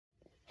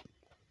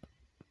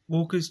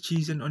Walker's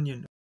cheese and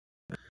onion.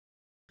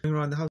 Going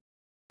around the house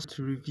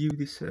to review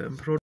this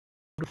product.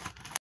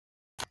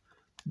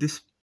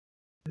 This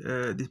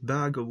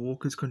bag of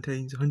Walker's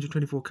contains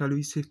 124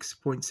 calories,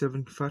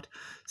 6.7 fat,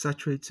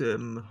 saturates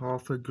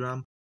half a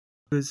gram,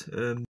 sugars,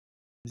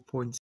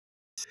 0.6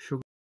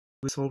 sugar,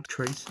 salt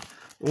trace.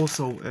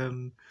 Also,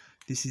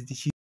 this is the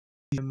cheese.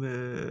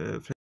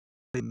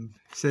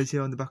 Says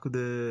here on the back of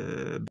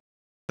the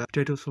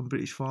potatoes from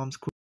British farms,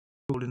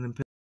 golden and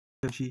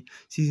penchy,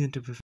 seasoned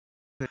to perfection.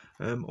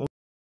 All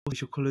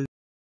official colours.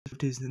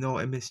 It is no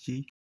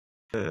MSG.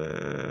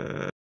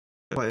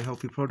 Quite a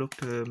healthy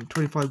product.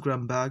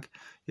 25-gram bag.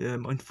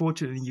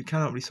 Unfortunately, you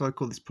cannot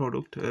recycle this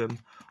product.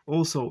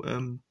 Also,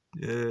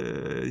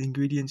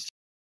 ingredients: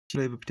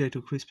 flavor, potato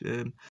crisp.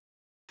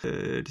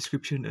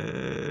 Description: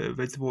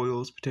 vegetable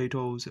oils,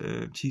 potatoes,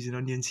 cheese and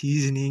onion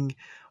seasoning,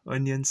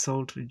 onion,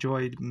 salt,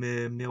 dried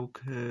milk,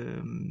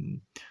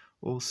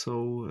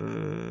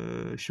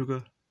 also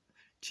sugar,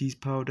 cheese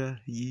powder,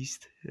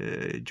 yeast,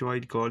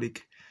 dried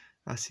garlic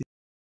acid,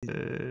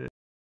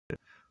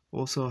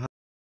 also have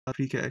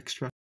paprika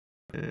extract.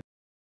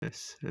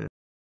 Yes,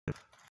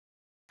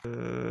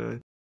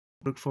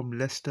 product from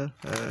Leicester.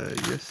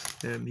 Yes,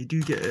 you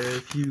do get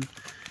a few,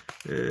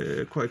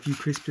 quite a few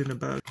crisps in a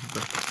bag.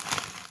 But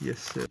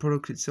yes,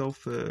 product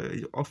itself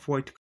is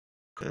off-white,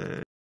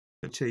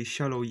 I'd say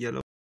shallow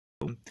yellow.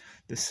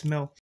 The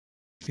smell,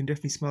 you can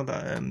definitely smell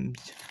that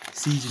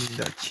seasoning,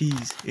 that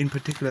cheese, in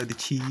particular the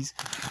cheese.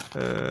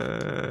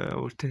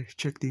 I'll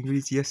check the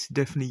ingredients. Yes,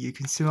 definitely you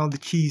can smell the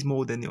cheese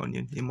more than the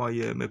onion, in my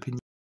opinion.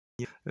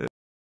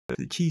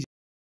 The cheese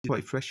is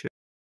quite fresh.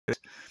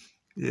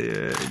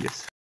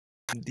 Yes,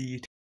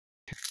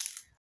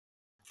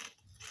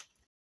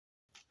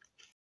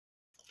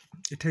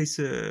 it tastes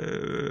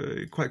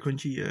quite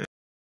crunchy.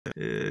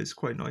 It's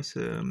quite nice.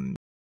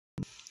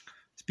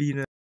 It's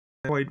been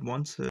tried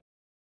once. I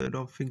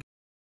don't think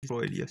it's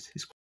tried. Yes,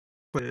 it's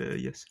quite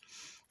yes,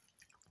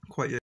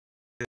 quite yes,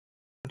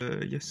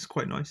 it's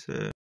quite nice.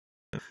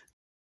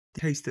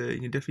 Taste you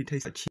can definitely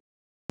taste that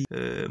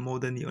cheese more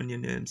than the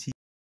onion seasoning.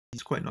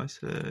 It's quite nice.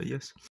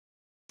 Yes,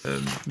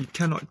 you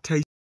cannot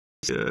taste,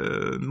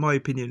 in my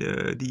opinion,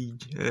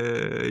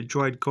 the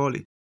dried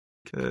garlic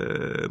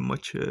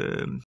much.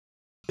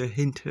 A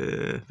hint,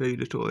 very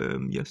little.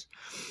 Yes,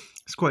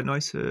 it's quite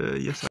nice.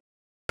 Yes,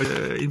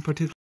 in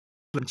particular,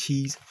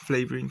 cheese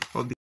flavoring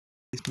of this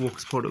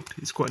Walker's product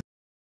is quite.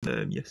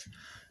 Yes,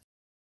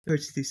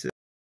 purchase this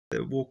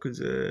Walker's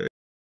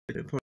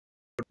product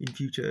in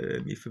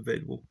future if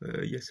available.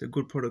 Yes, a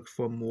good product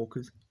from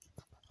Walker's.